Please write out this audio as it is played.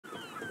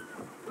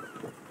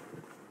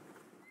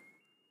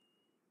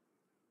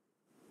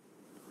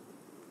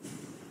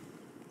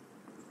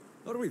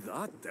Are we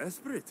that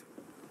desperate?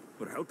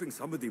 We're helping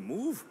somebody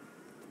move?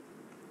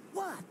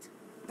 What?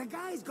 The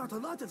guy's got a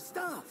lot of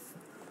stuff.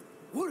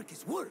 Work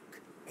is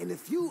work, and a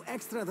few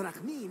extra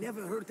drachmae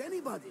never hurt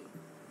anybody.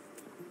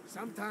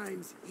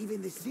 Sometimes,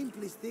 even the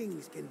simplest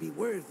things can be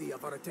worthy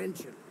of our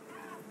attention.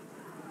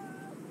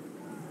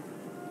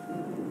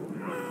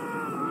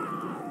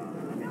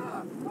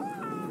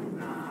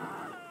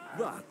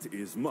 That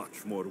is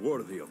much more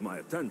worthy of my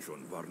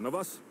attention,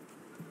 Barnabas.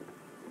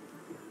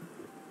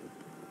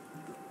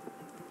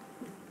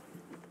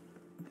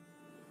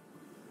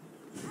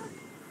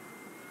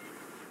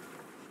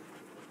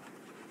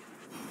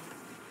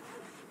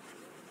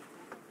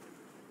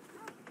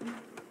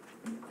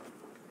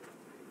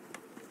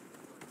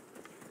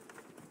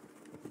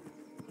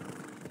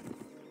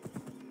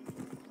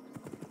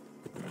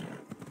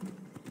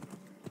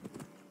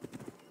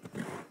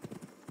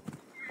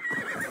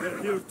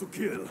 They're here to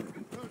kill.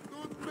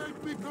 Don't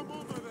make me come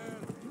over there!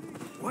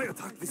 Why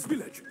attack this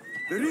village?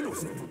 They're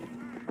innocent.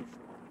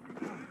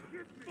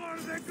 For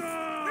the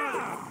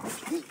gods!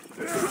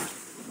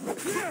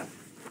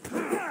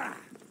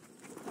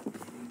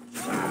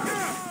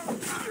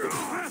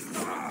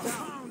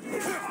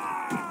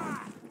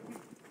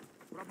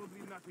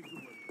 Probably nothing to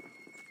worry.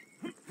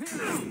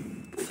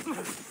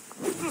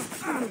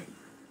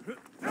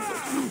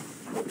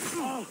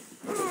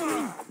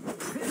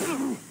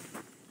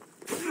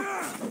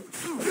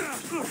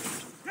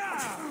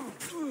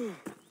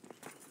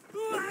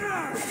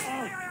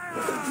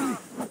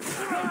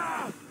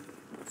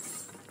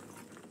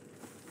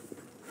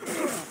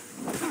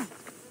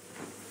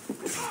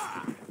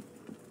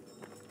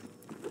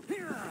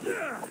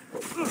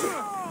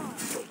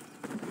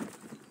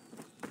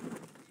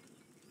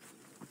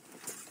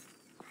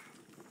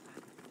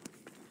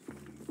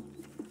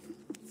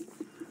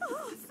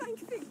 Oh, thank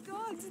the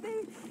gods!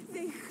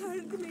 They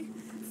heard me.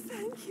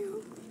 Thank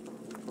you.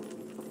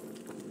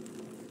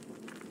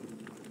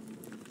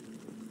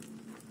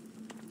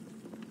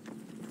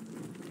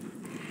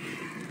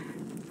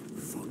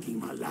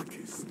 Fucking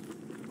Alexios.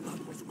 That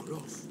was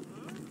close.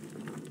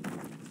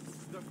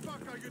 The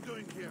fuck are you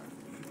doing here?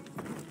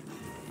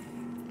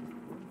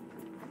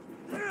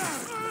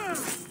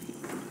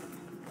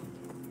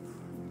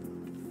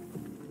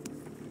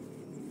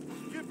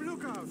 Keep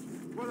lookout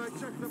while I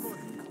check the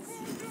body.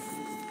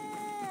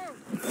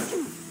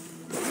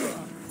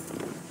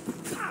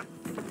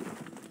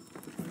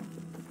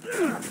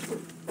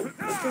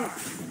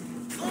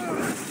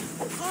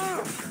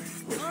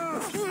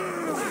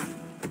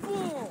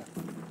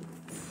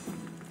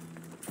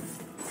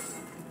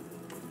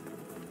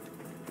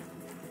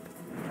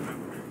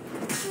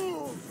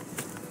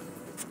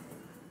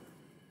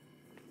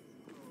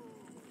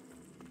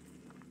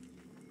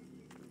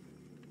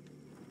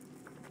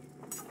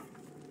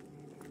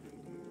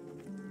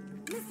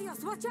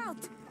 Alexios, watch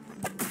out!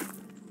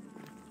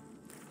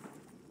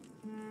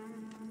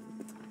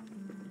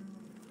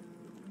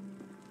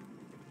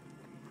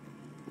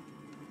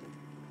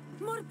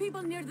 More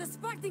people near the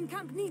Spartan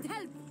camp need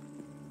help!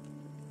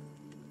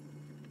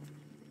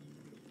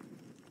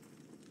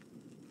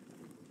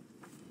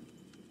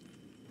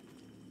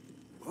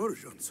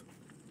 Persians.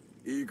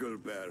 Eagle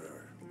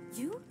bearer.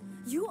 You?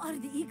 You are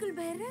the eagle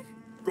bearer?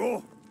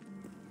 Go!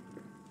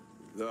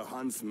 The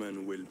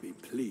huntsman will be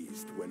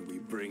pleased when we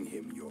bring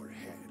him your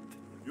head.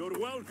 You're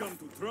welcome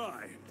to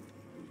try.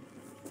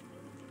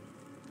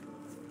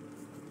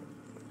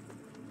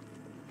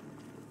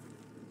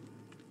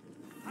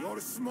 You're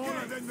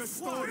smaller than the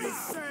stories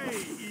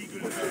say,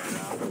 Eagle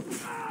Bearer.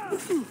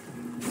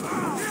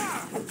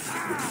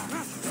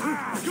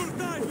 You'll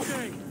die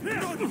today,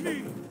 not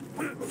me!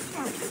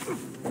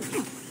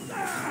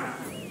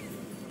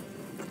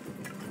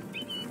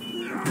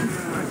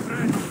 My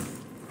friend,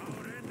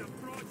 our end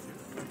approaches.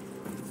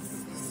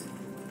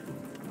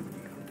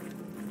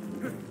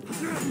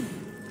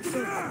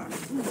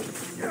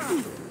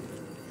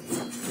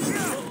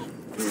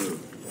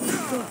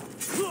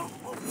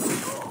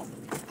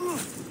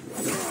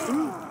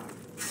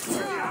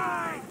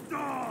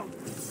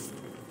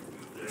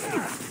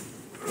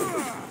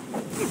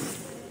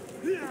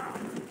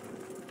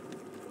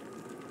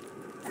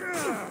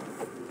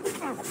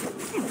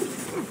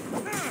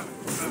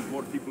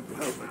 More people to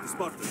help like the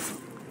Spartans.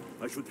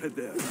 I should head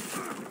there.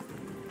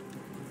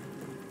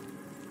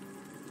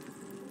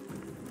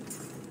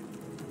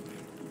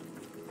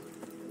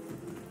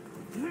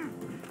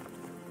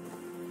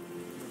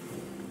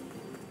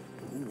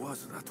 Who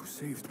was that who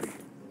saved me?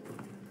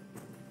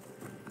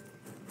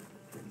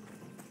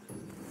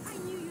 I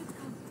knew you'd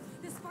come.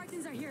 The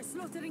Spartans are here,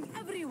 slaughtering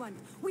everyone.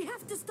 We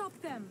have to stop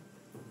them.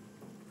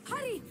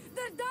 Hurry!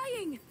 They're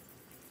dying!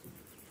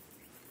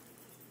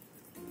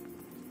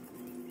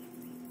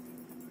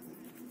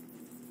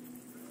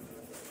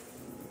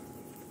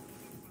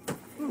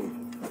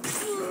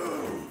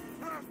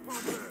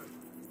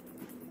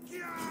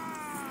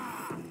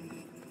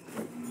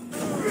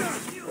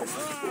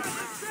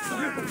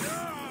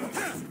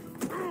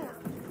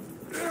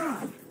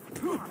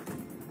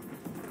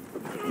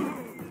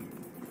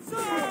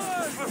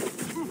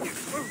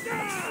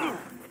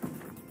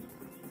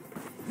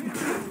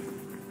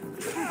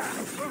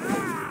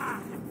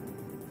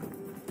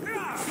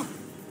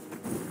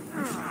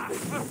 You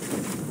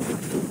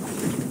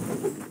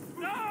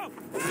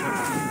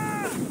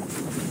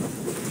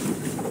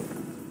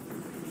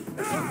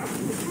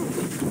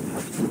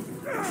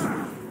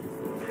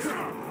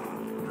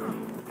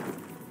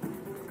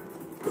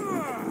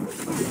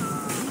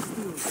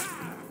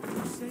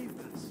saved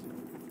us.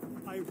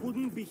 I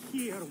wouldn't be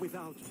here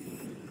without you.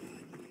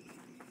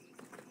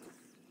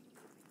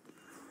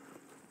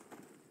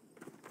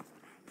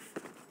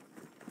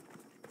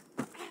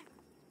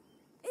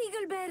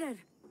 Eagle bearer!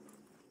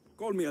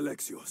 Call me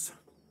Alexios.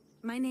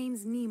 My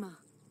name's Neema.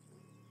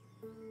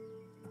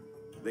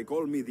 They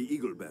call me the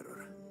Eagle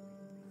Bearer.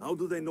 How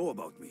do they know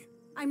about me?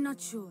 I'm not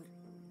sure,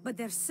 but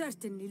they're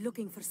certainly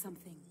looking for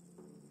something.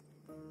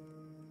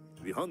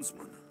 The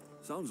Huntsman.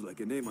 Sounds like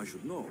a name I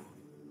should know.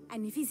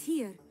 And if he's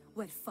here,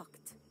 we're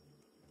fucked.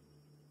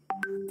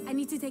 I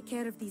need to take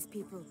care of these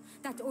people.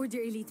 That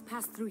Order elite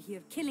passed through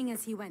here, killing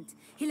as he went.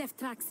 He left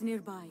tracks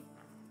nearby.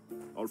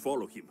 I'll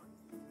follow him.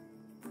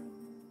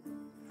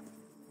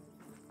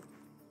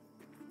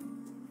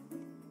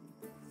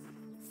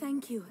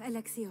 Thank you,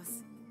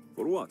 Alexios.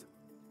 For what?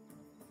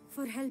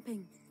 For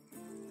helping.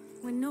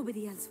 When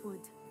nobody else would.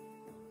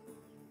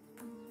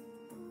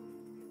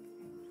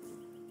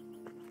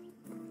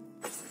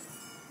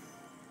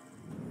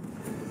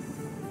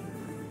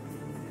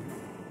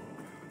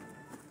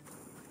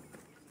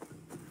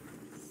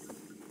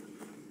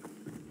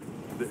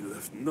 They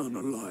left none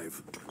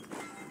alive.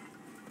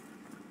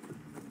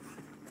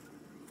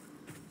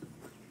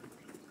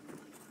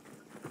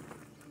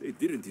 They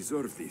didn't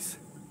deserve this.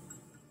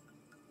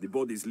 The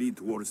bodies lead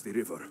towards the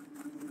river.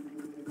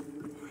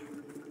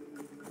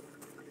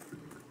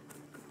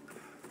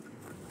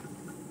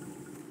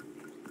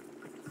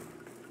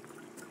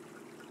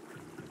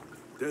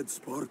 Dead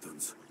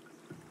Spartans.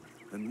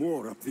 And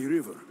more up the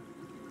river.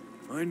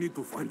 I need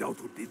to find out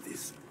who did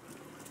this.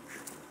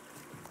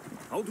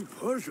 How do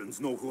Persians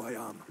know who I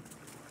am?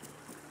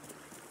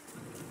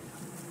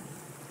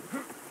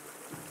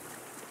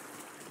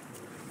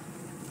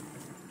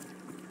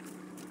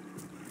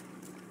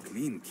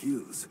 Clean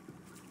kills.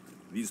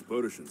 These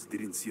Persians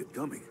didn't see it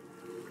coming.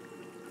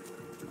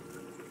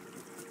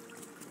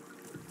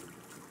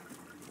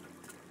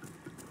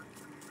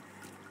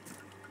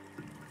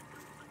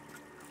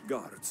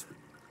 Guards.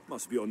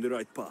 Must be on the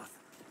right path.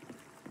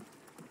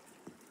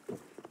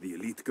 The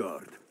elite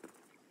guard.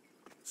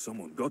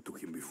 Someone got to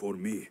him before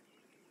me.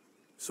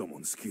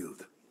 Someone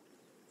skilled.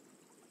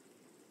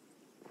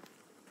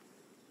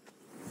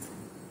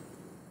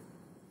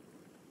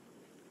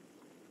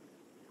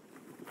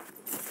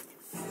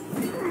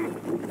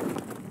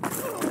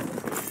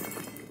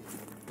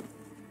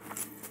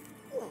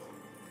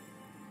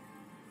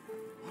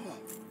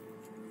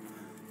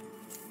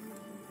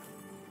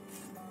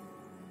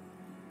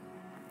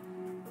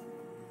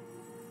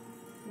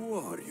 Who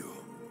are you?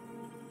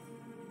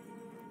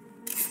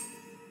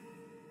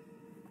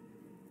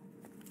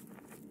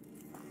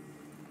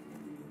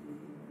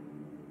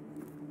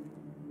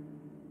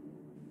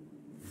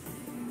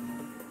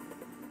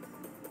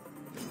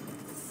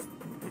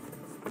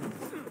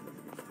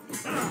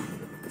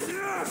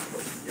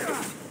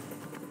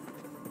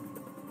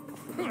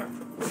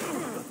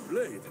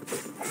 Blade.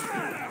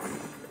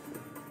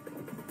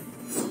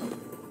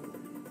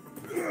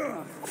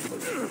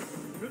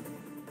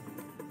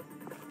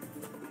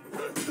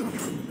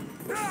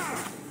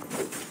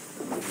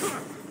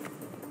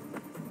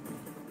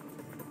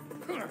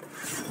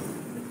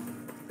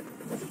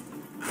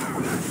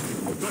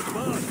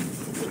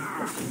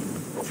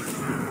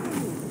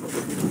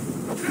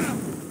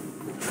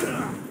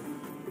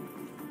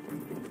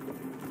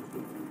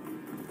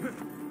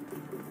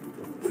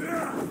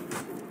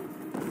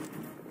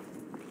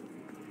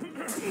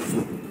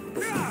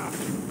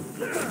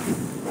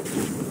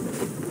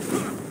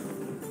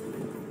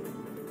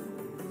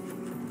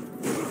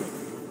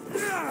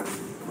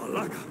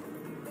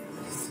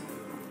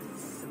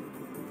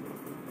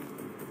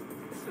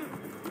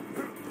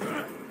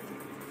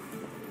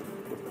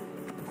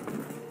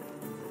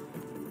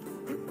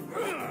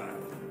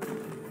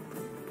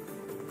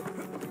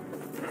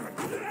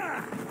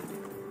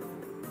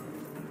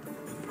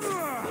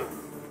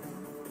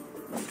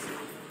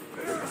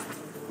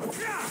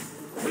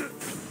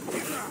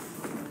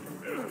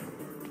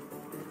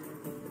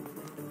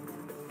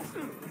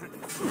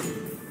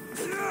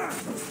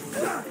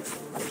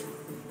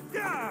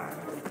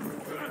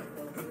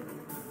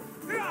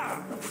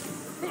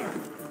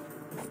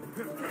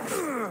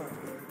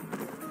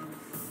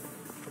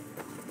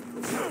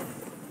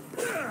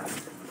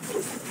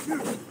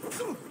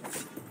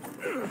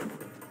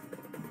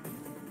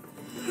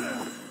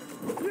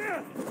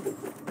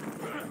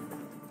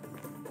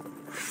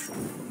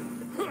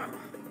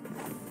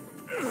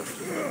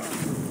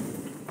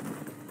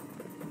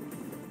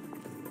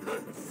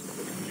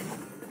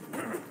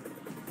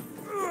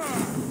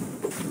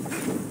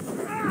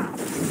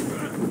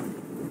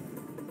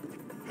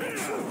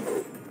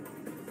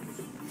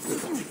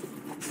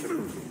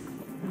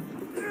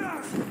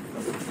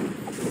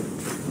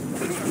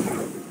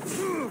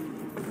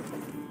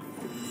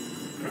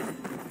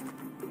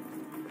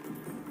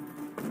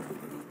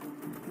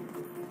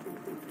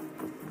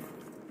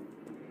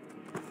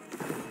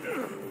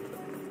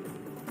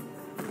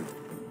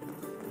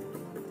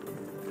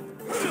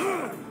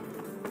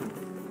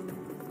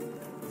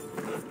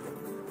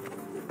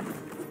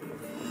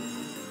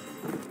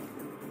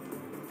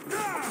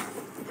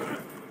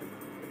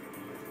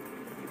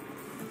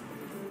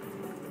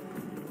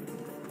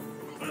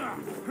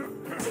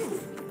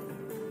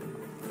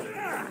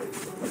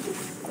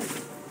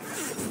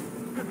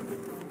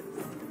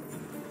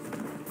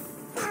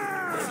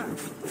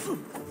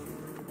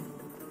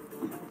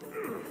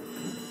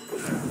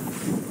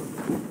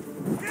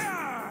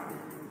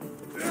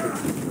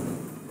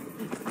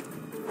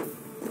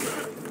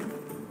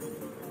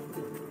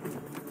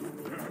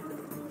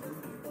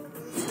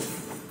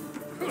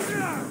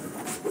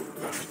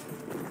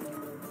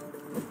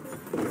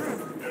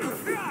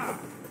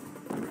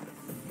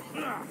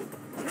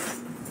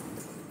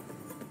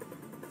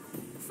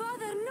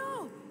 Father,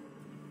 no!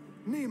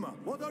 Neema,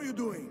 what are you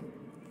doing?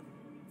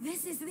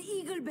 This is the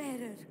Eagle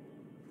Bearer.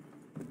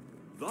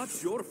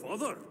 That's your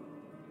father?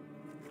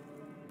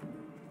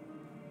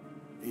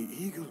 The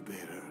Eagle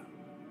Bearer.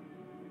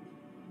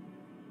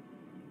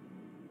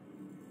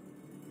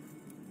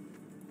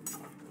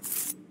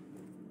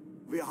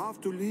 We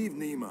have to leave,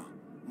 Neema.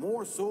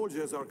 More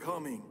soldiers are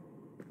coming.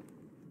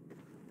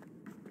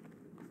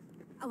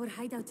 Our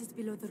hideout is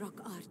below the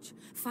rock arch.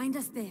 Find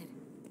us there.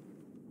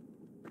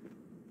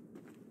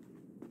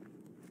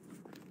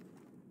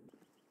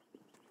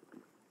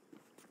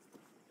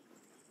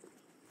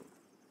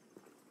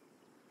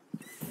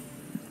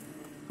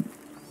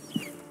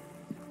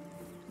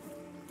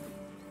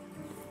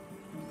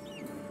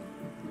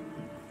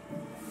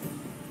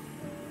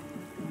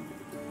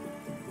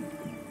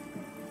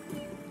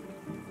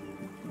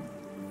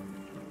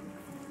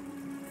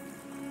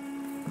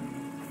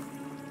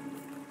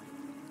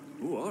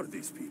 Who are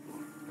these people?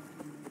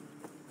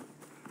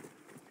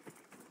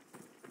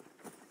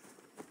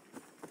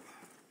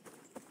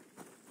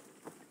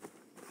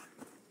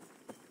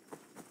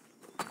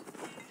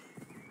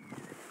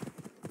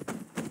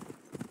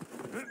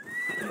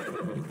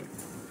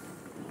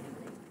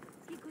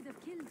 He could have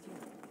killed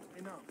you.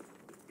 Enough.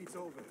 It's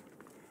over.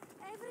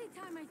 Every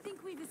time I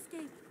think we've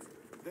escaped.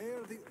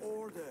 They're the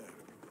Order.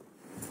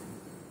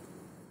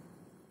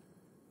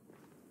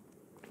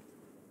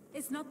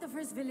 It's not the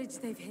first village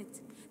they've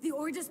hit. The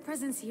Order's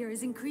presence here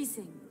is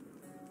increasing.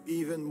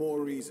 Even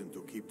more reason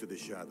to keep to the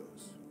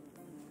shadows.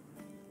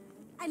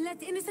 And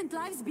let innocent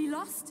lives be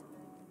lost?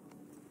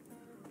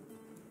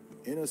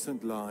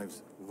 Innocent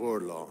lives were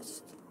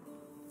lost.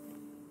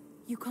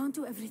 You can't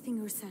do everything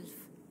yourself.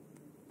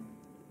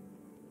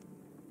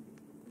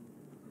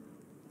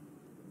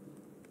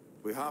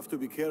 We have to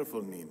be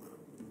careful, Neema.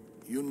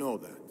 You know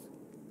that.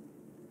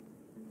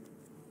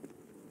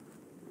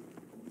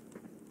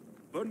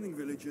 Burning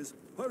villages,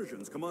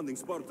 Persians commanding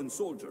Spartan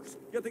soldiers,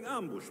 getting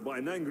ambushed by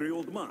an angry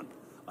old man.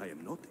 I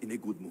am not in a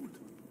good mood.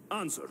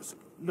 Answers,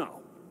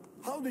 now.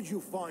 How did you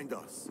find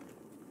us?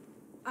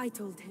 I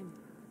told him.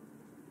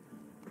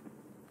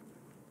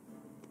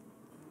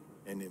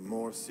 Any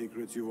more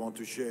secrets you want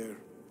to share?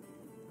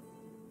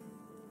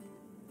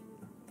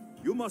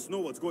 You must know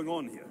what's going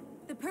on here.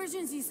 The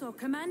Persians you saw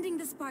commanding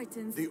the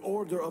Spartans. The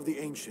Order of the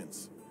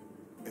Ancients.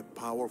 A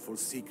powerful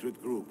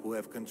secret group who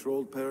have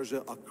controlled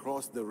Persia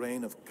across the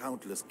reign of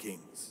countless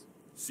kings.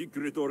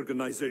 Secret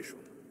organization.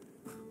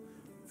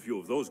 Few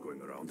of those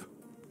going around.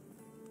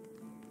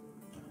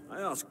 I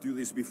asked you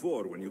this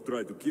before when you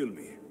tried to kill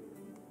me.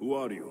 Who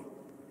are you?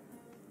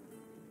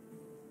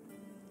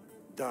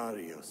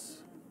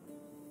 Darius.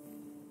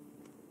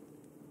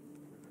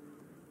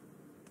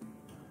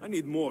 I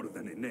need more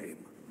than a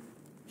name.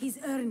 He's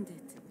earned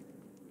it.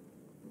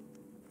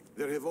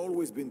 There have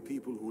always been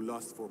people who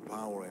lust for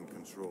power and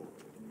control.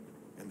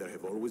 And there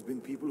have always been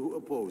people who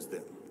oppose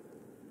them.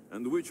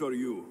 And which are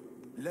you?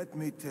 Let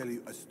me tell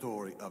you a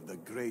story of the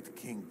great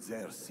King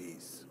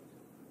Xerxes.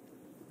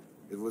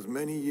 It was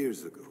many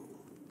years ago,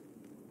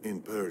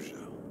 in Persia.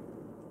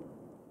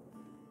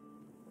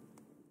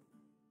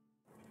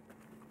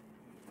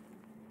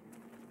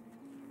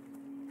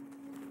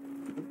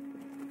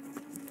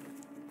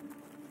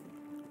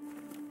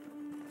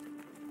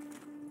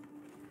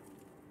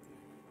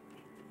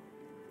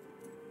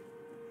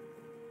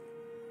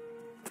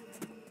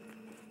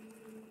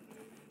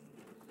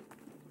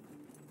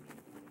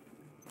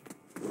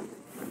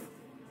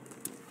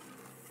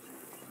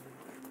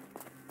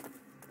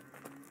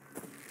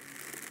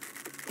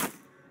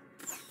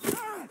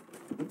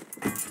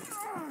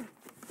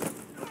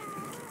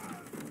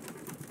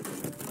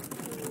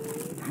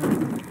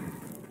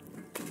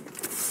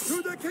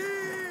 To the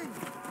king!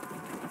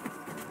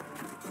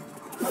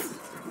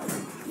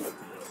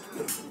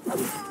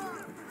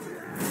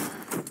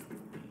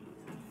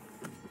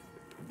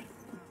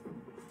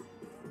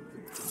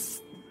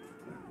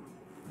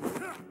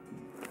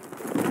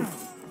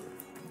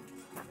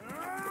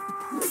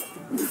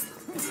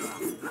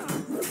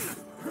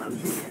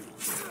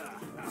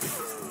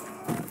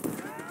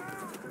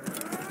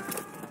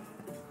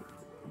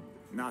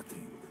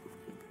 Nothing.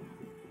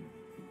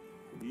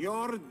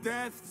 Your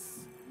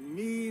deaths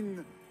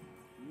mean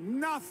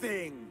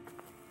nothing.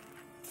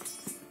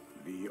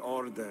 The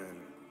Order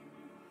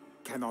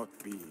cannot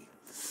be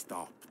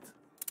stopped.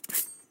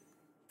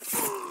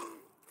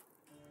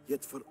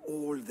 Yet for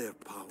all their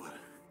power,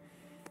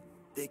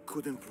 they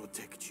couldn't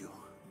protect you.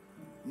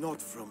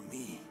 Not from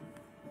me.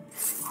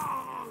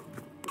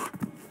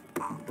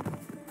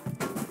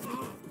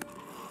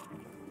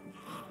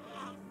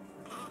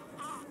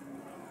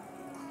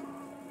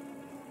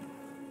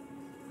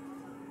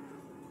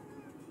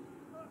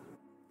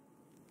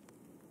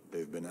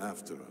 They've been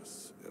after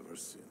us ever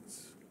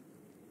since.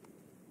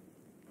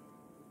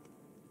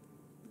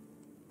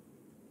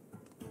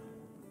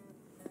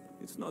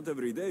 It's not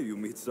every day you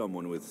meet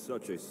someone with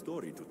such a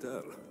story to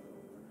tell.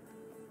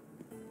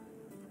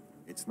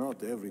 It's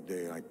not every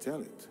day I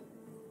tell it.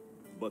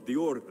 But the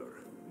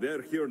Order,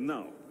 they're here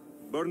now,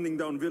 burning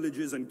down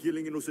villages and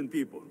killing innocent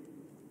people.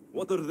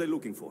 What are they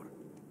looking for?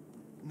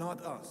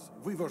 Not us.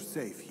 We were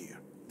safe here.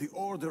 The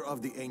Order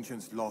of the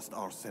Ancients lost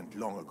our scent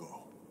long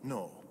ago.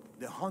 No,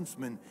 the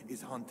Huntsman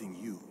is hunting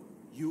you.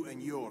 You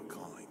and your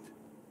kind.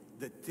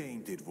 The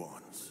Tainted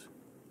Ones.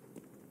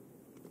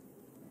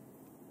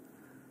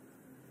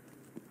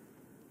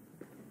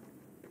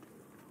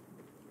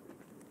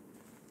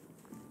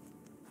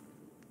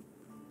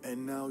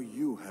 And now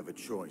you have a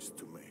choice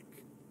to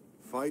make.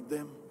 Fight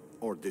them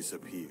or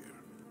disappear.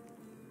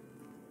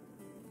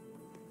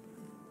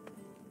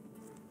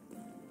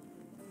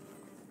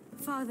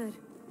 Father.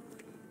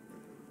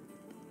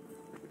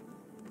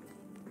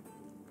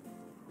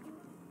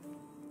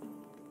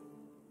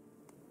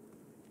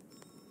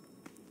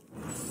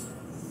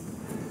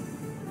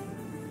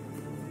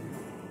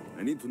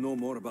 I need to know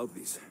more about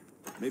this.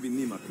 Maybe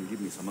Neema can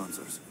give me some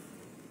answers.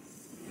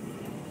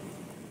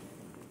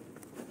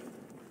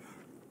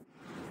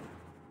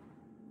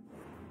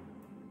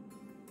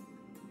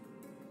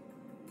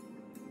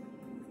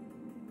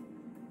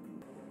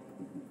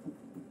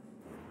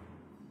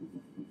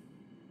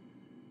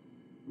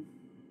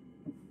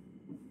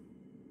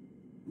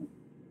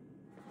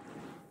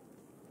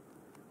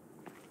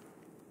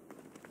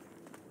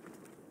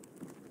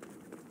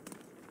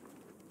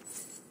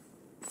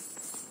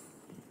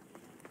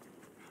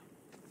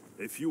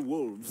 A few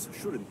wolves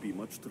shouldn't be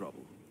much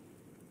trouble.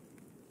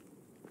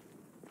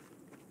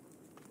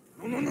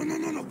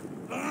 No!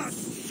 Ah,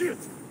 shit!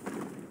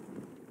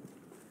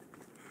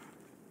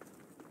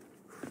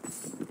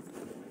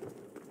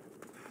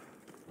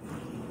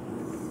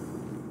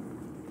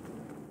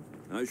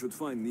 I should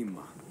find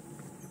Neema.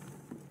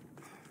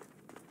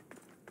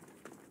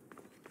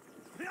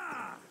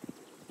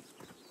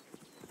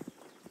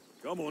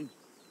 Come on.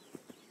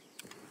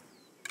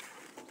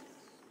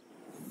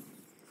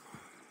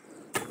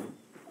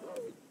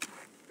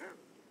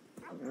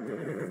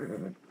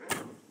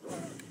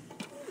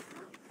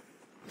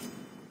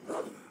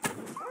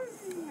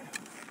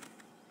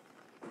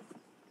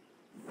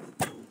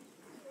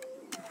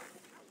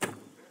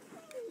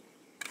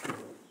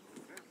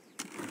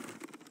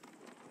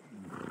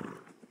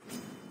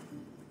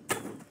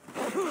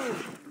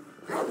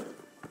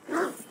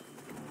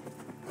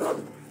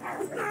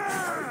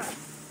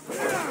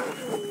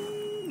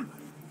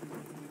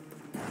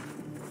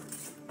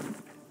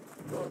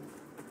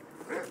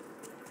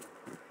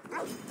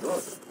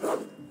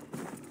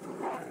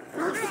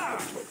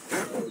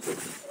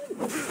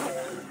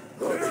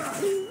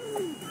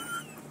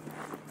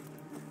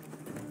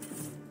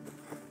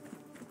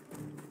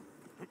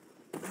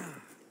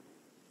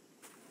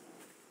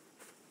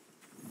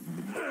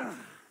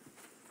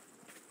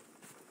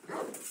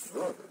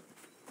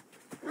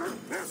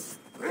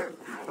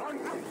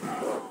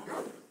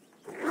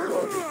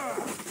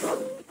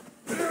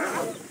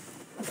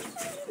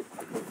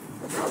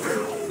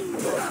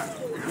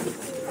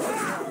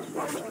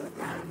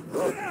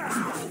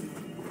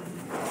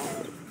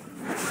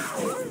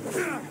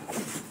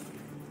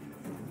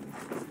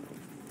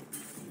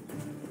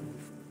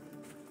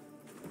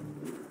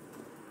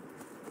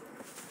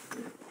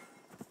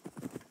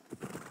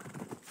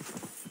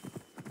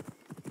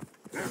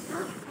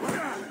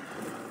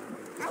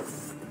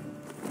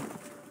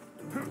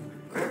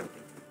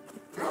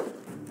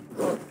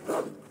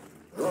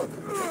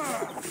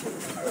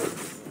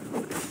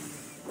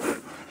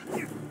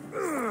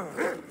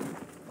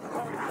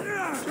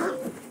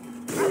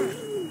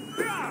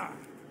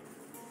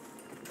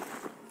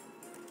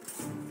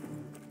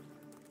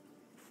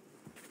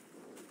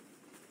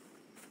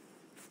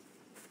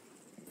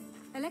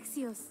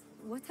 Alexios,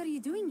 what are you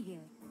doing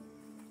here?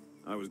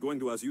 I was going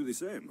to ask you the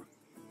same.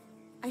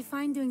 I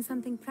find doing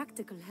something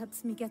practical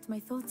helps me get my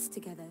thoughts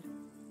together.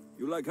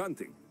 You like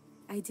hunting?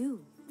 I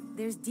do.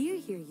 There's deer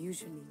here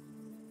usually.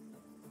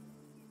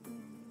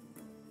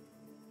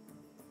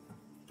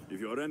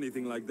 If you're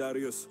anything like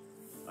Darius,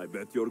 I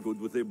bet you're good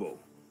with a bow.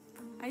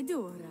 I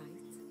do all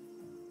right.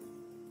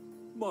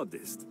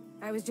 Modest.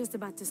 I was just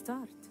about to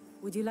start.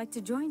 Would you like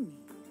to join me?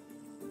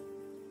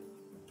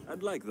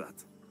 I'd like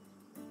that.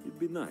 It'd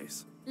be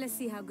nice. Let's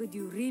see how good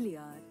you really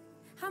are.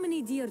 How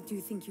many deer do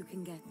you think you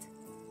can get?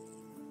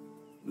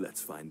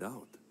 Let's find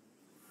out.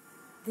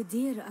 The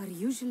deer are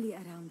usually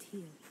around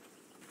here.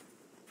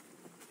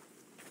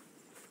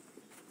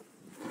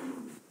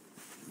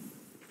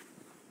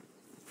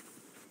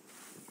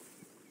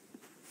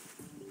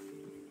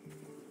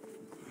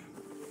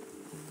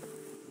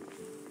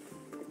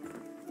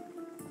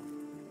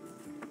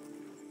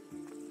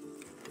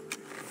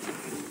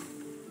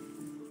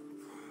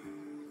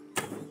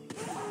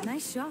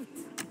 Nice shot.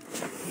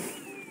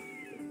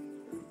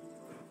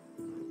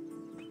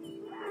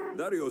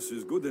 Darius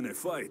is good in a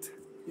fight,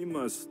 He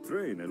must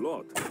train a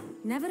lot.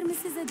 Never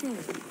misses a day.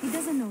 He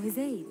doesn't know his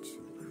age.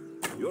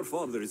 Your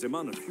father is a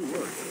man of few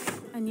words.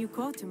 And you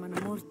caught him on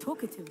a more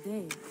talkative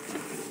day.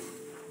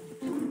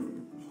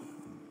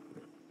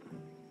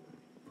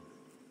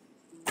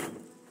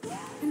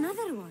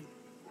 Another one.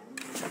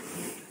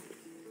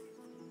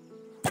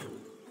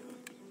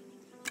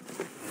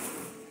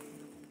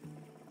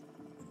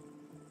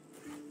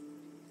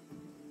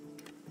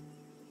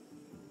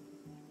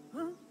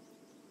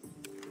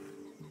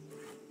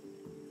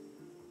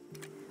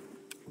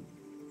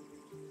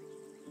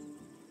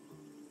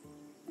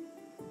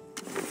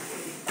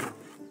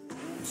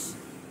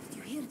 Did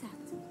you hear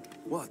that?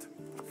 What?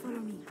 Follow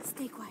me.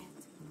 Stay quiet.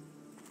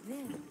 There.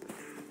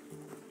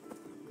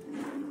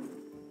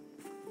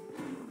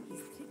 He's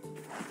tricky.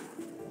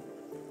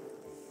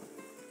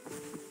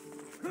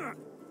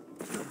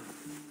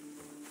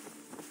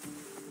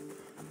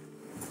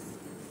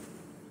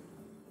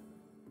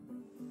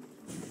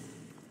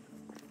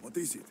 What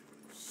is it?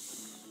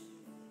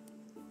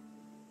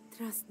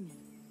 Trust me.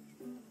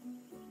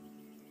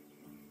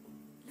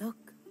 Look,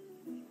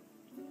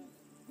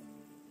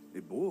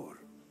 A boar?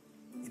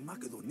 In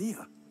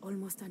Macedonia?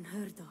 almost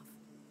unheard of.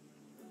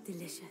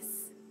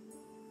 Delicious.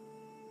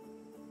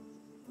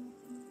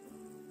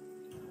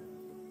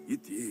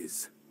 It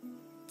is.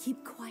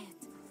 Keep quiet.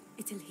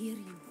 It'll hear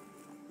you.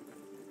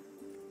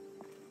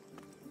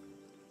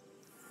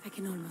 I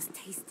can almost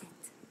taste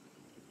it.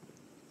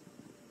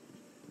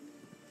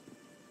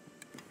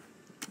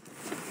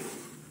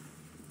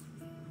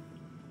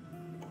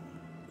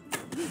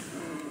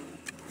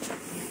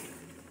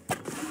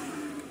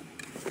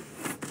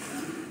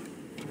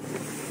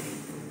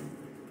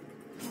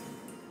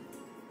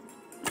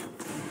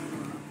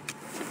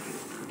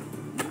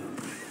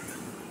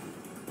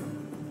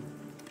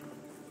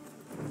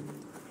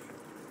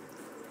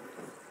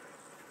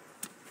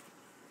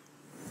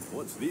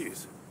 What's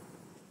this?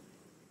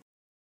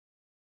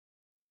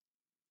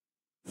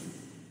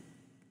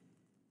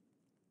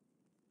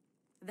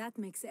 That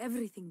makes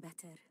everything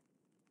better.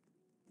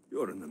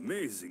 You're an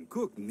amazing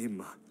cook,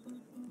 Neema.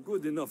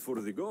 Good enough for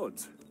the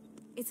gods.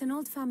 It's an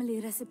old family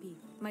recipe.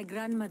 My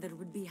grandmother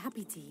would be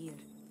happy to hear.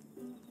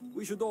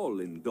 We should all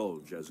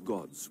indulge as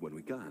gods when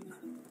we can.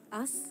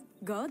 Us?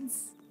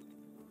 Gods?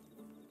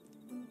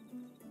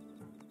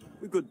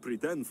 We could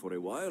pretend for a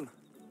while.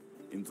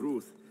 In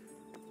truth,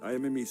 I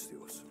am a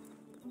Mystios.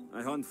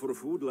 I hunt for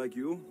food like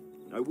you.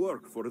 I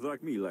work for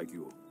drachmae like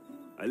you.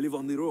 I live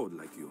on the road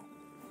like you.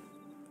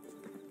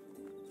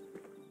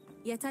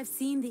 Yet I've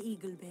seen the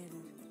Eagle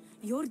Bearer.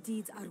 Your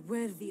deeds are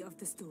worthy of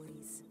the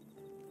stories.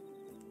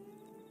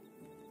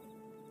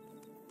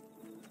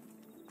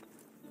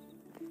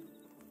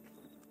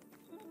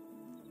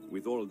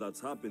 With all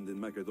that's happened in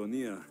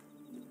Macedonia,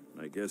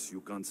 I guess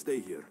you can't stay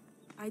here.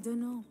 I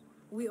don't know.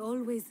 We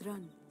always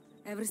run,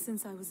 ever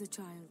since I was a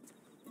child.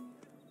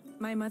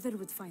 My mother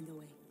would find a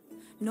way.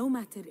 No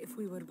matter if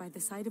we were by the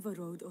side of a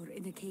road or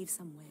in a cave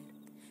somewhere.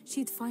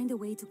 She'd find a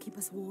way to keep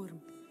us warm,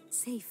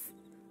 safe,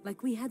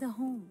 like we had a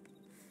home.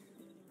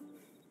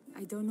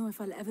 I don't know if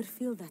I'll ever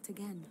feel that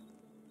again.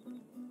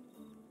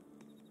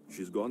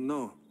 She's gone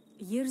now.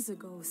 Years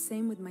ago,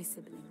 same with my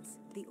siblings,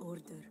 the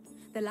Order.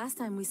 The last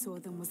time we saw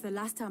them was the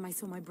last time I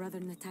saw my brother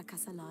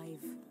Natakas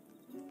alive.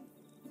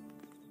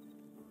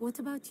 What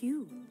about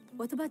you?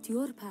 What about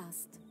your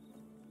past?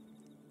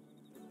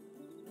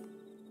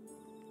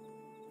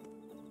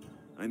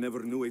 I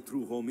never knew a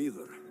true home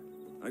either.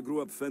 I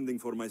grew up fending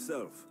for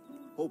myself,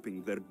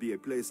 hoping there'd be a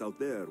place out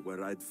there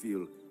where I'd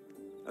feel,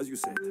 as you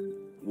said,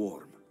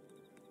 warm.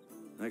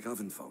 I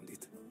haven't found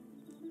it.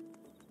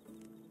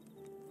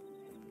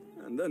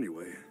 And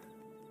anyway,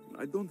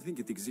 I don't think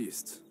it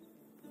exists.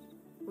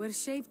 We're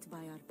shaped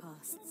by our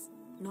pasts,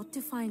 not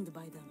defined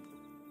by them.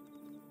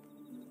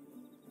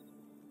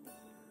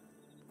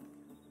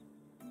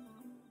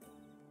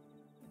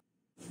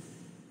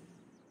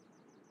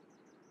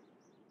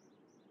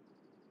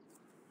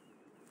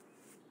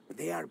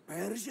 They are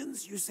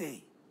Persians, you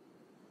say?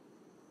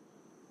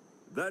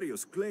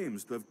 Darius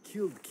claims to have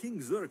killed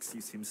King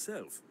Xerxes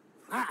himself.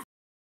 Ah,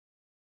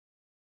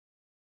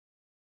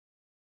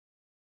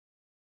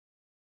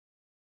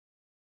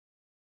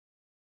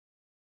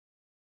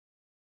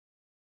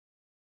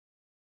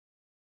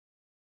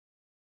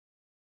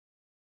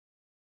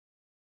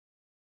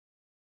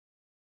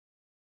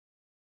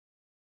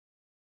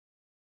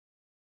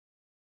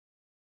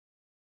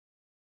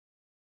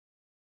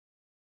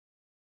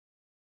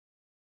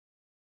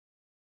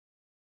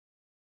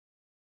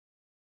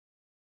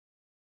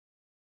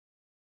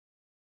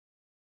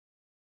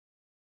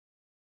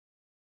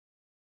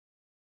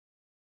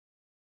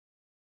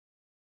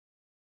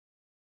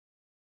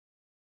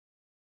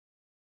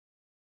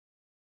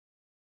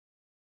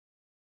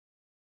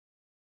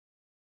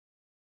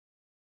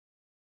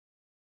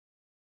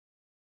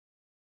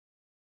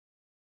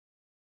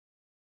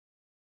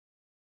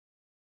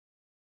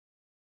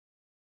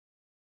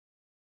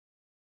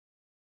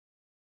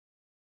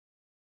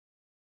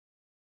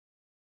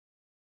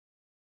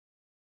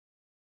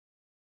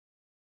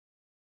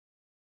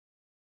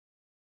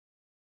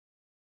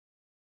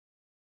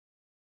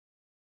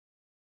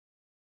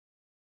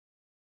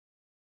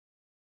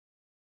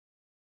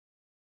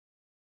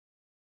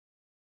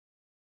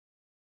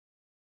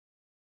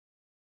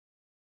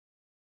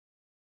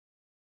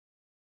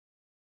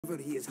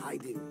 whatever he is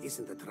hiding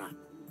isn't a trap.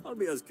 I'll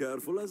be as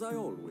careful as I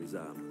always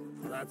am.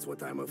 That's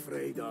what I'm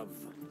afraid of.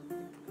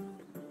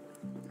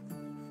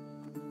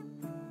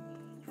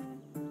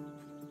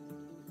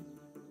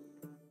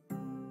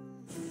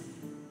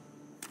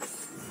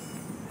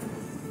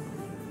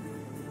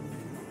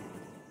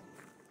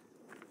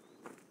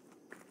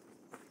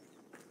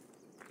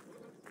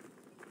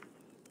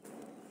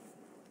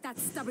 That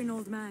stubborn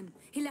old man.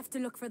 He left to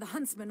look for the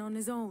huntsman on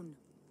his own.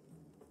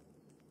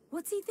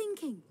 What's he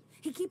thinking?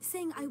 He keeps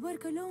saying I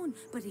work alone,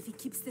 but if he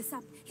keeps this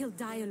up, he'll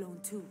die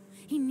alone too.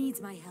 He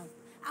needs my help.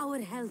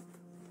 Our help.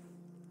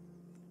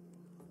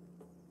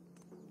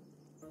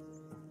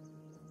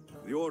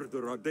 The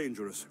Order are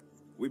dangerous.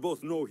 We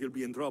both know he'll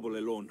be in trouble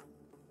alone.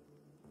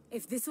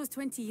 If this was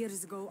 20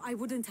 years ago, I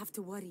wouldn't have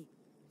to worry.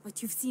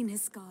 But you've seen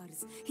his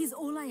scars. He's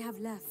all I have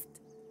left.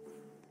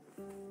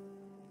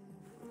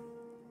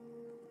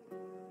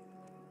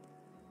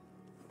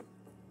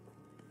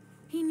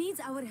 He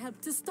needs our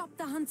help to stop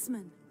the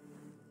huntsman.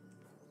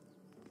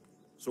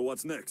 So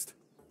what's next?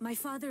 My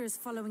father is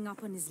following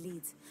up on his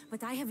leads,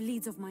 but I have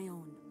leads of my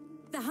own.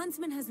 The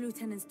huntsman has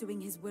lieutenants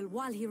doing his will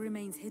while he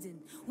remains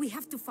hidden. We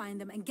have to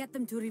find them and get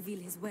them to reveal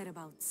his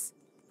whereabouts.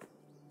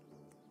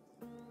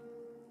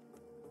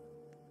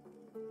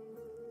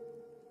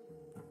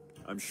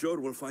 I'm sure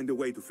we'll find a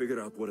way to figure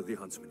out where the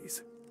huntsman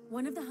is.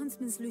 One of the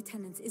huntsman's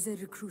lieutenants is a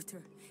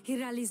recruiter. He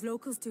rallies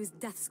locals to his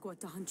death squad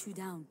to hunt you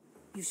down.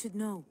 You should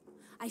know.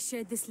 I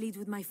shared this lead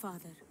with my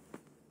father.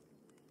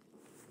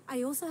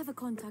 I also have a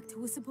contact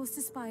who was supposed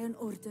to spy on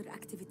Order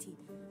activity,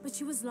 but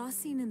she was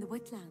last seen in the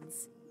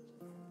wetlands.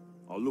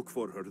 I'll look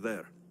for her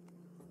there.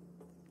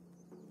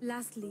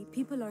 Lastly,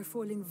 people are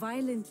falling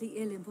violently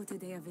ill in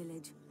Potadea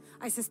village.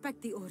 I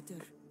suspect the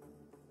Order.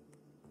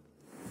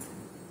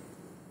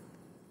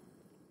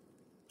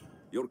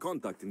 Your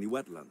contact in the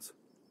wetlands.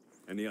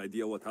 Any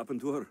idea what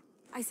happened to her?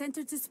 I sent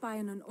her to spy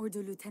on an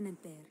Order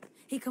lieutenant there.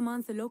 He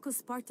commands the local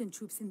Spartan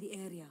troops in the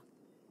area.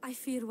 I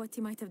fear what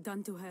he might have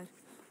done to her.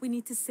 We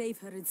need to save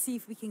her and see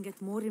if we can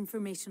get more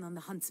information on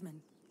the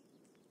huntsman.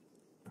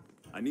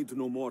 I need to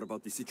know more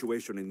about the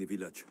situation in the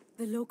village.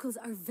 The locals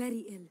are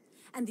very ill,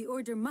 and the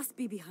Order must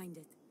be behind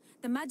it.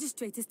 The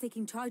magistrate is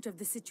taking charge of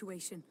the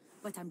situation,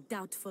 but I'm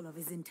doubtful of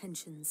his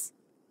intentions.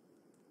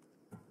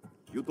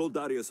 You told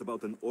Darius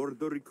about an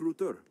Order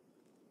recruiter?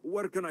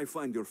 Where can I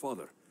find your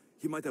father?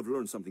 He might have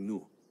learned something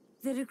new.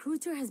 The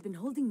recruiter has been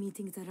holding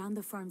meetings around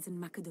the farms in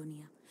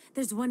Macedonia.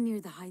 There's one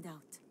near the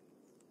hideout.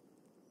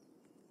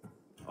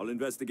 I'll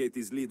investigate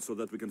these leads so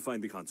that we can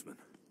find the huntsman.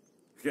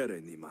 Here,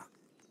 Neema.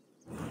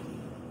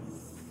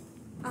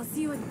 I'll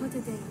see you at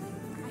Potadea.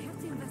 I have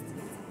to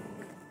investigate something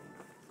there.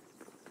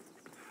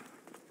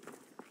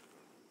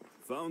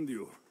 Found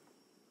you.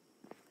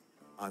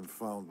 I'm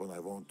found when I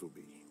want to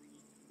be.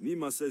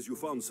 Neema says you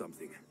found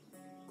something.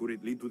 Could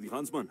it lead to the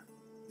huntsman?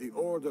 The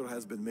Order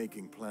has been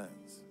making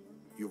plans.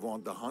 You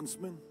want the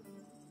huntsman?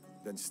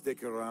 Then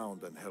stick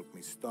around and help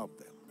me stop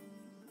them.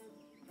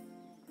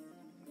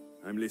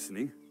 I'm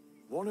listening.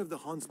 One of the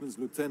huntsman's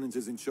lieutenants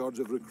is in charge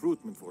of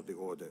recruitment for the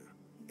Order,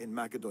 in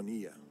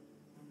Macedonia.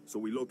 So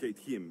we locate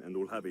him and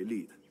we'll have a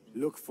lead.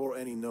 Look for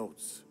any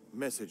notes,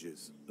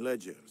 messages,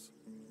 ledgers.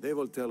 They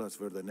will tell us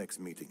where the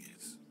next meeting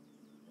is.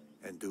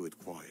 And do it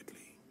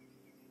quietly.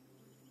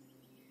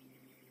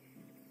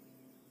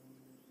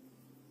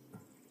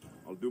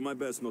 I'll do my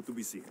best not to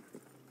be seen.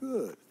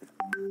 Good.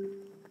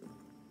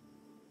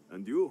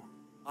 And you?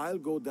 I'll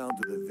go down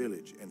to the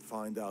village and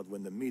find out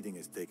when the meeting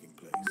is taking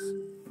place.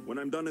 When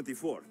I'm done at the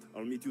fort,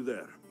 I'll meet you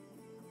there.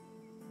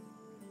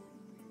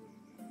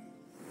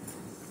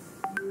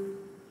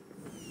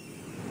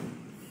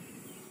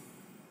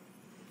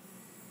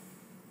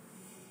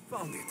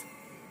 Found it.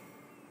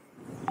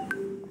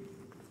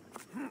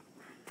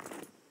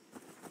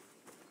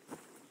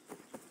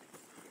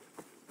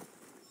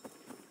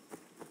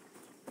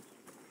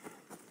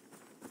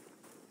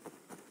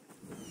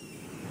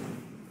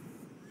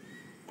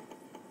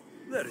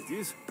 There it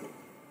is.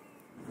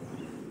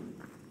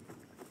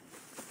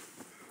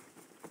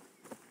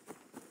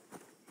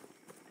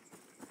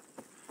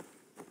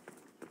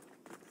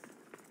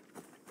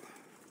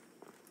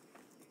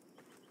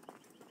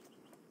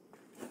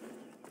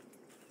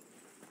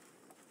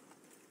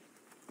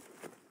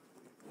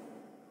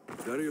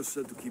 Darius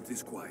said to keep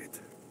this quiet.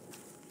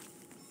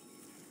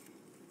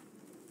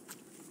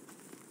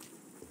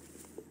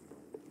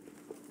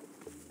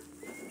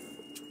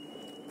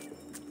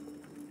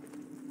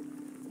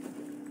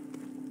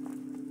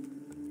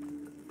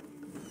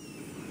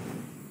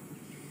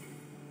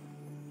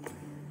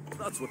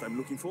 That's what I'm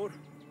looking for.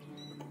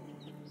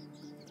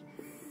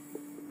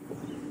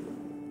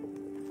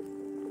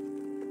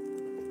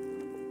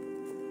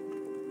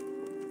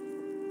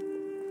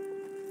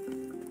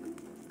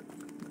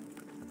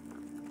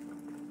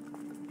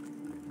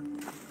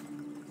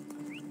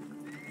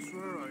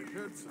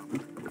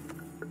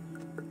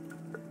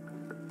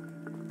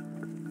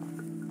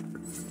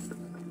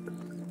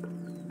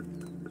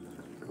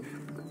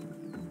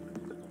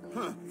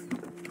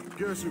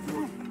 Guess it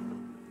will.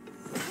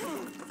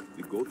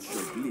 The goats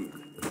shall bleed.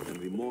 and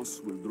the moss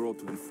will draw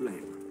to the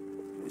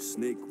flame. The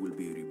snake will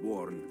be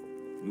reborn.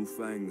 New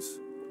fangs,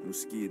 new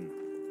skin,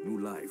 new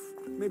life.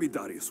 Maybe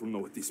Darius will know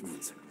what this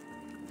means.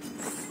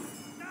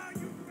 Now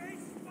you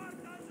face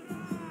Spartans!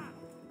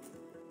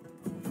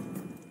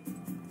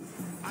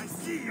 I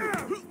see you!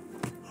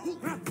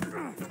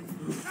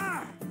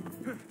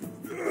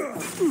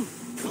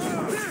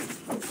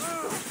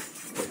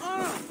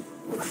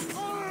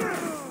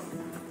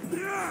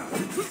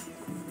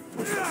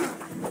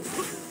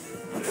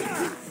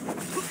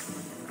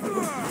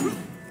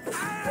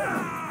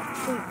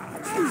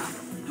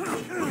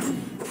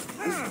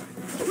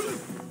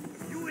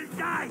 You will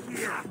die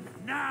here,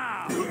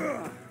 now!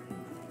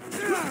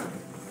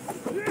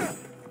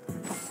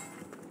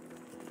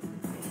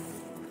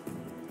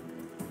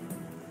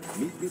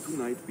 Meet me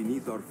tonight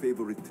beneath our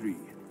favorite tree.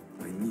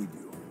 I need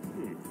you.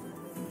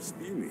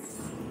 Steamy.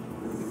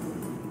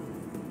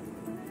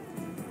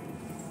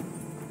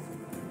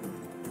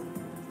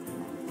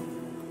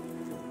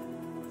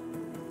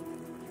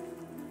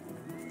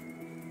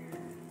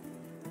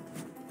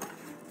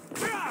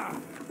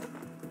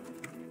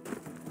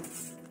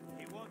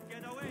 He won't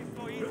get away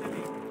so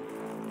easily.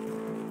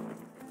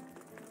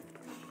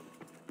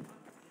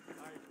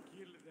 I'll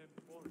kill them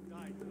or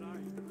die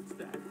trying. What's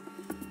that?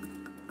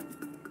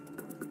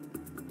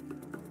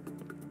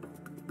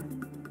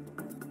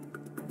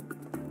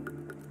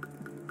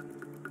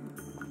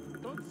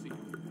 Don't see.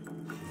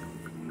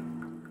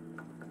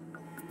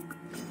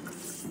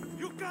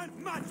 You can't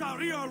match a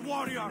real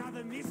warrior!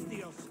 Another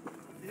Mystios.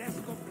 Less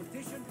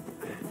competition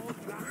and more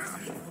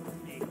drachmae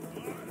for me.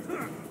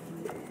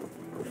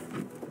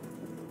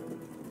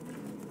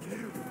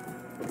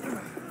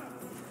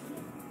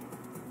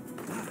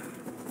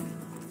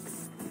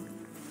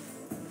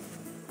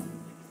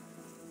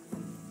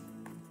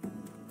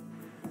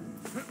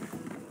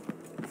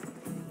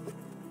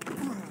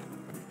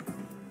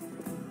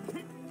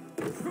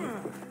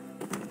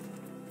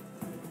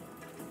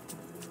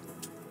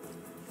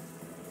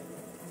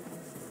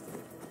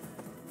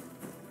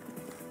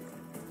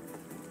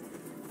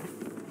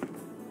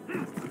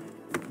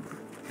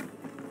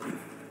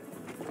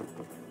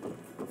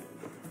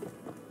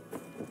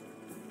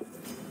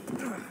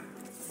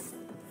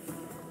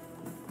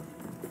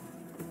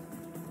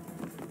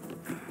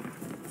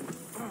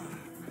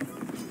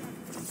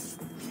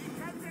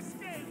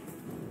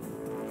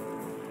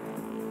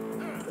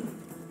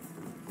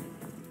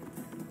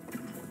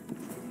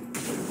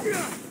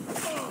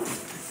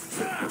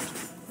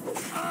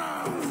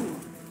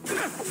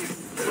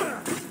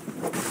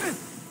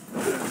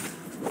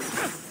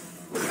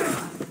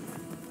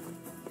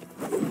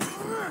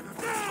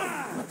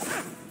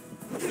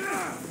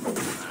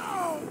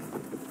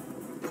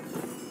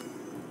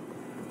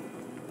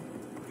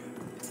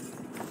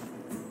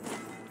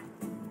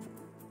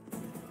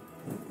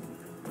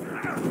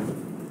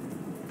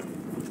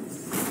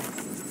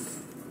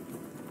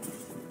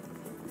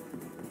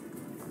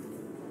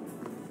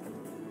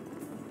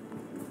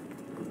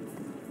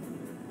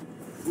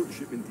 Food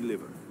shipment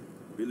delivered.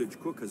 Village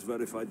cook has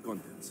verified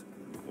contents.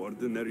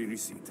 Ordinary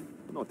receipt.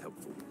 Not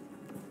helpful.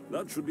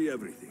 That should be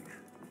everything.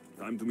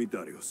 Time to meet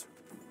Darius.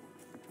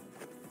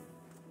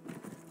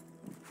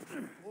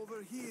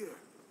 Over here.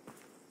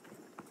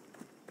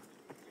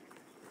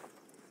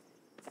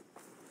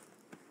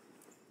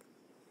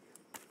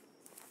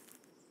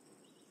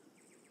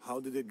 How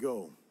did it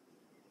go?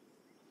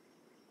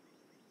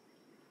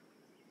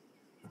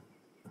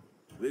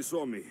 They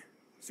saw me.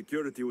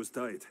 Security was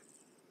tight.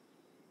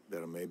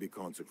 There may be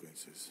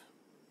consequences.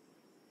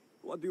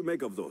 What do you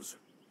make of those?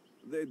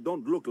 They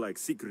don't look like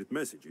secret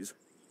messages.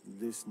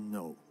 This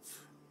note.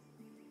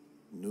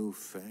 New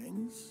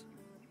fangs?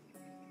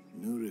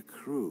 New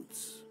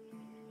recruits?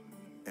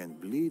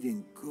 And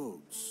bleeding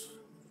goats.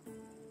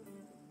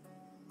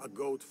 A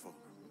goat farm.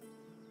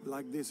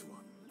 Like this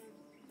one.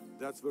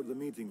 That's where the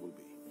meeting will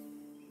be.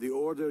 The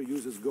Order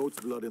uses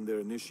goat's blood in their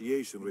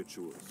initiation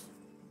rituals.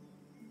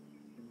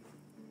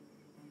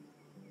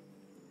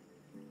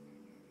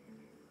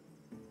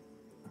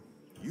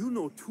 You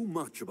know too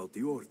much about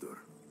the Order.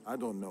 I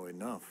don't know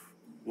enough.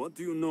 What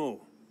do you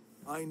know?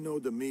 I know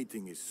the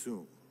meeting is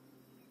soon.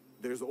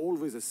 There's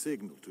always a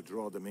signal to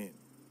draw them in.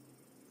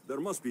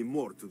 There must be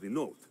more to the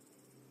note.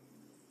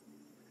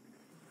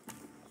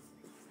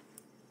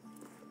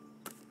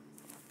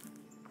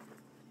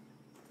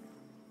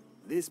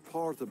 This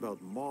part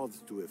about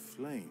moths to a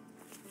flame.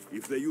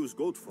 If they use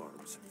goat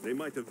farms, they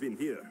might have been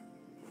here.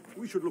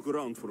 We should look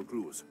around for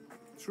clues.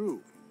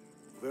 True.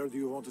 Where do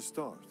you want to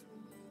start?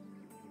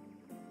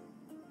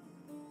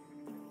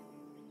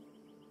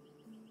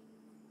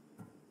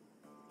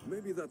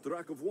 Maybe that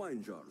rack of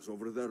wine jars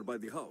over there by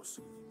the house.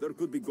 There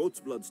could be goat's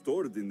blood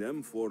stored in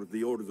them for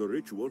the Order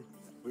ritual.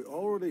 We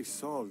already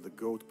solved the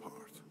goat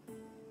part.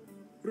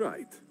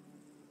 Right.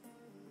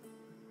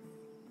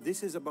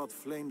 This is about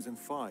flames and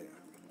fire.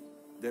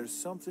 There's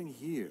something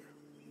here.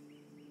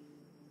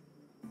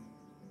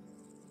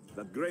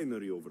 That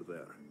granary over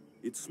there.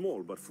 It's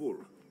small but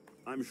full.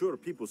 I'm sure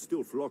people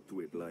still flock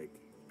to it like...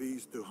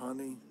 Bees to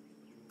honey?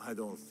 I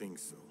don't think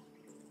so.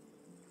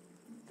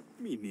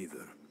 Me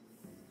neither.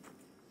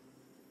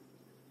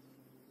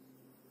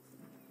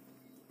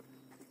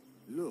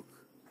 Look,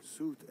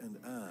 soot and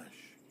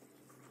ash.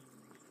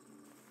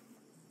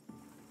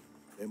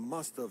 They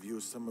must have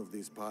used some of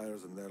these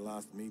pyres in their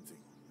last meeting.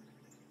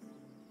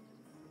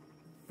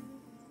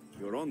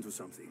 You're onto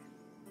something.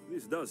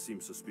 This does seem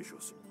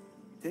suspicious.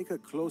 Take a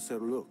closer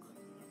look.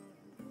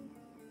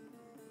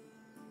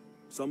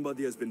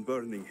 Somebody has been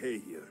burning hay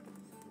here.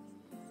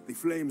 The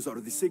flames are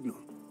the signal.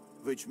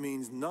 Which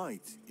means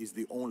night is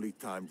the only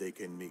time they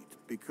can meet,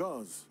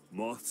 because...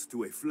 Moths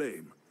to a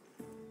flame.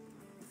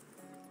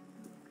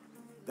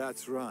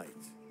 That's right.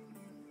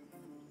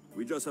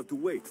 We just have to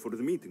wait for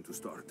the meeting to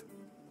start.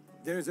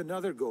 There's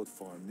another goat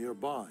farm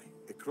nearby,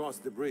 across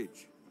the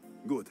bridge.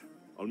 Good.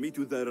 I'll meet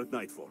you there at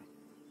nightfall.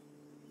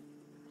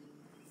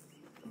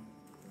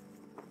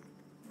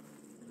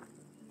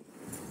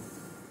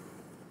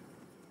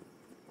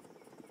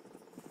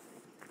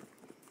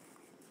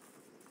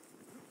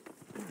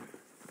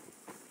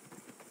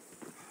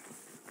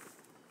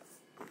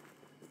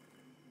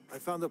 I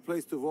found a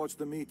place to watch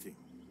the meeting.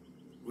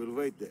 We'll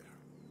wait there.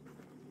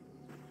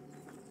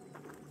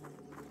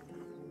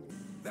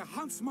 The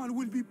huntsman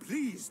will be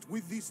pleased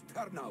with this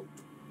turnout.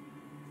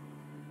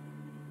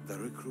 The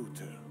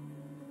recruiter.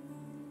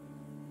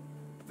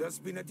 There's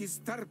been a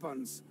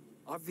disturbance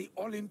at the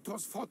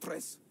Olintos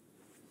fortress.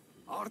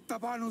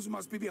 Artabanus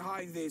must be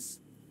behind this.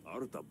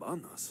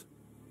 Artabanas?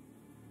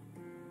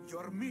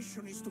 Your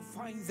mission is to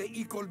find the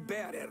eagle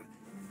bearer.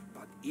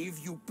 But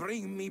if you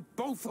bring me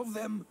both of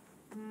them,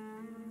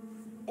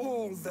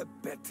 all the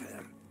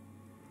better.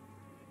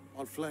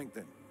 I'll flank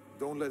them.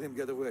 Don't let him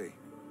get away.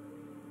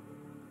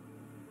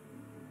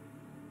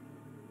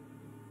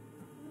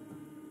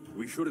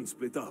 We shouldn't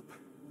split up.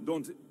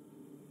 Don't...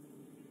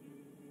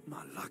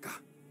 Malaka.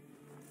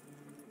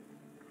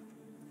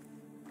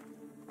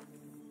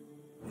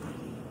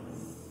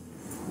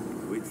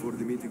 Wait for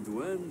the meeting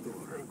to end,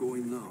 or go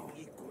in now?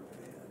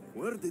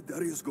 Where did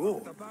Darius go?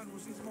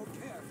 Artabanus is more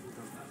careful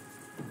than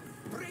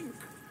that. Drink,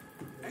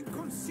 and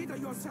consider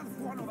yourself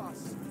one of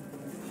us.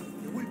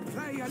 You will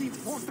play an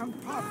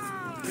important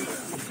part.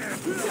 There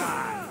you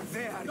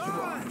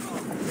are.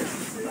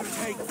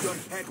 Take your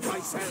head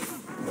myself,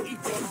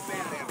 equal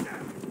bearer.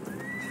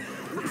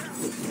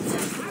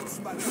 That's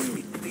my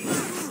only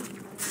please.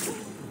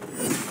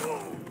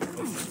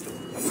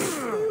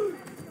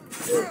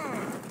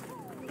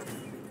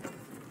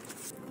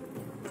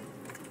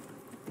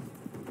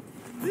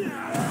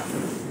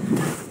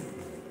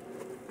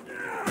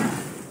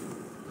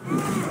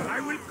 I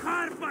will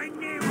carve my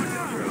name on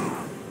your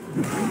jaw.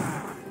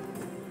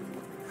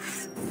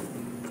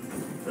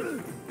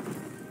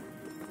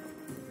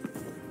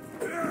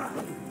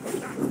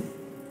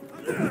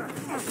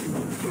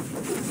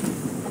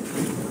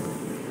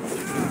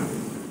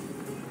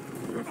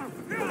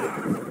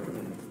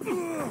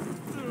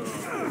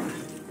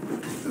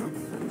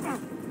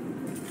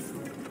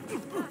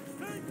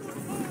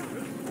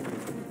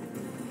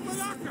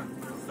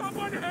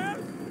 Someone help!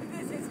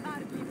 This is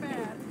hardly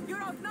fair.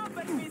 You're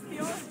outnumbered,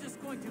 Mistio. It's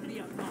just going to be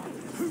a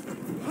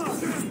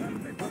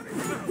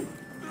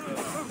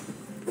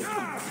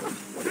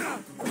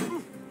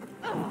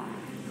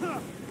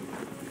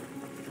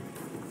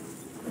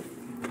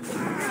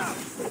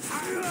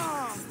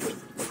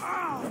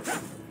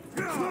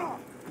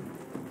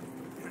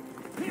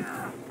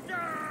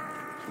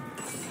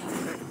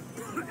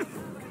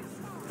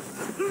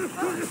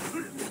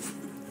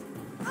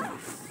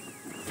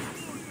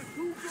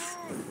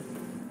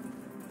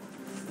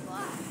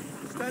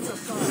Stand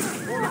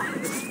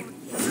aside.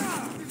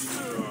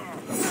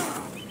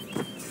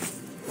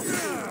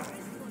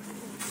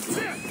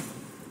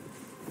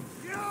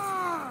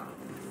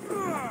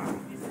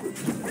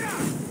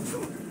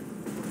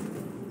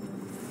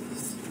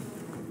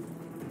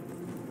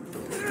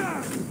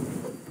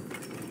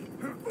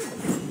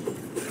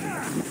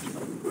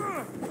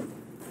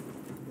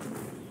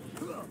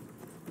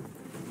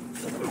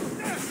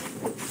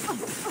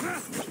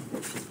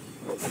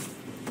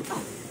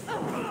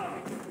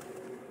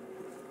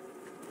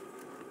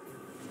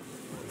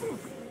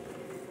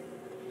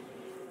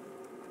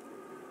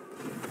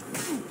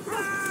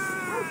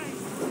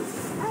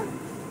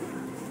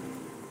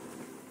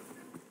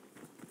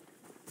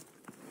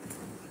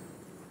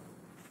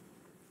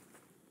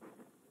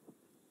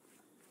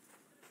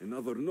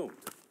 Another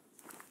note.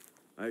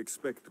 I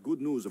expect good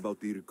news about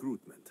the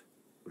recruitment.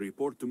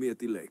 Report to me at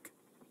the lake.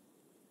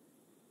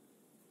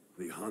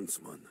 The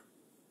huntsman.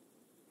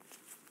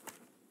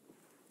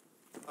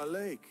 A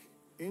lake.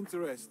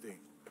 Interesting.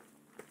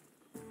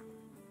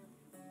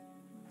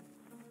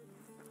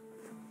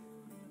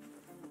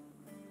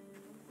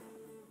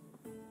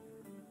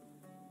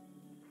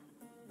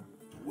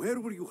 Where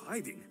were you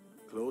hiding?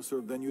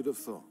 Closer than you'd have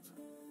thought.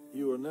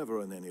 You were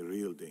never in any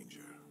real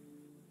danger.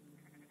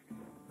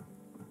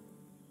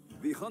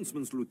 The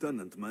huntsman's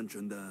lieutenant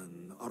mentioned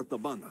an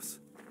Artabanas.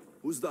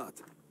 Who's that?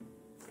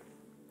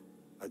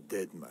 A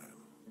dead man.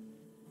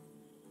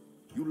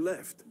 You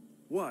left.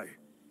 Why?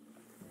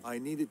 I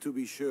needed to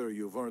be sure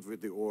you weren't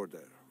with the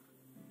Order.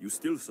 You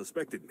still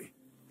suspected me.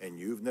 And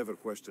you've never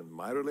questioned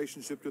my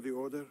relationship to the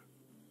Order?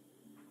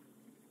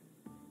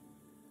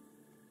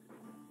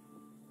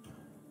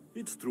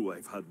 It's true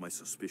I've had my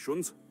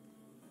suspicions.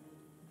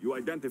 You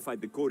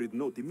identified the coded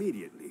note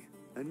immediately,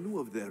 and knew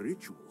of their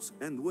rituals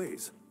and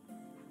ways.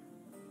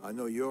 I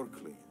know you're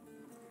clean,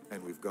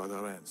 and we've got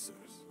our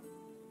answers.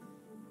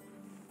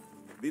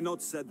 The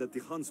note said that the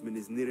huntsman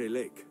is near a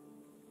lake.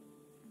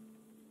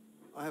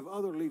 I have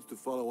other leads to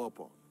follow up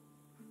on,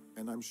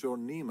 and I'm sure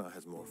Neema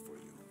has more for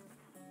you.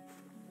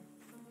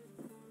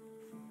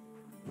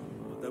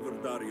 Whatever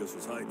Darius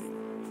is hiding,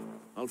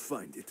 I'll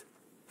find it.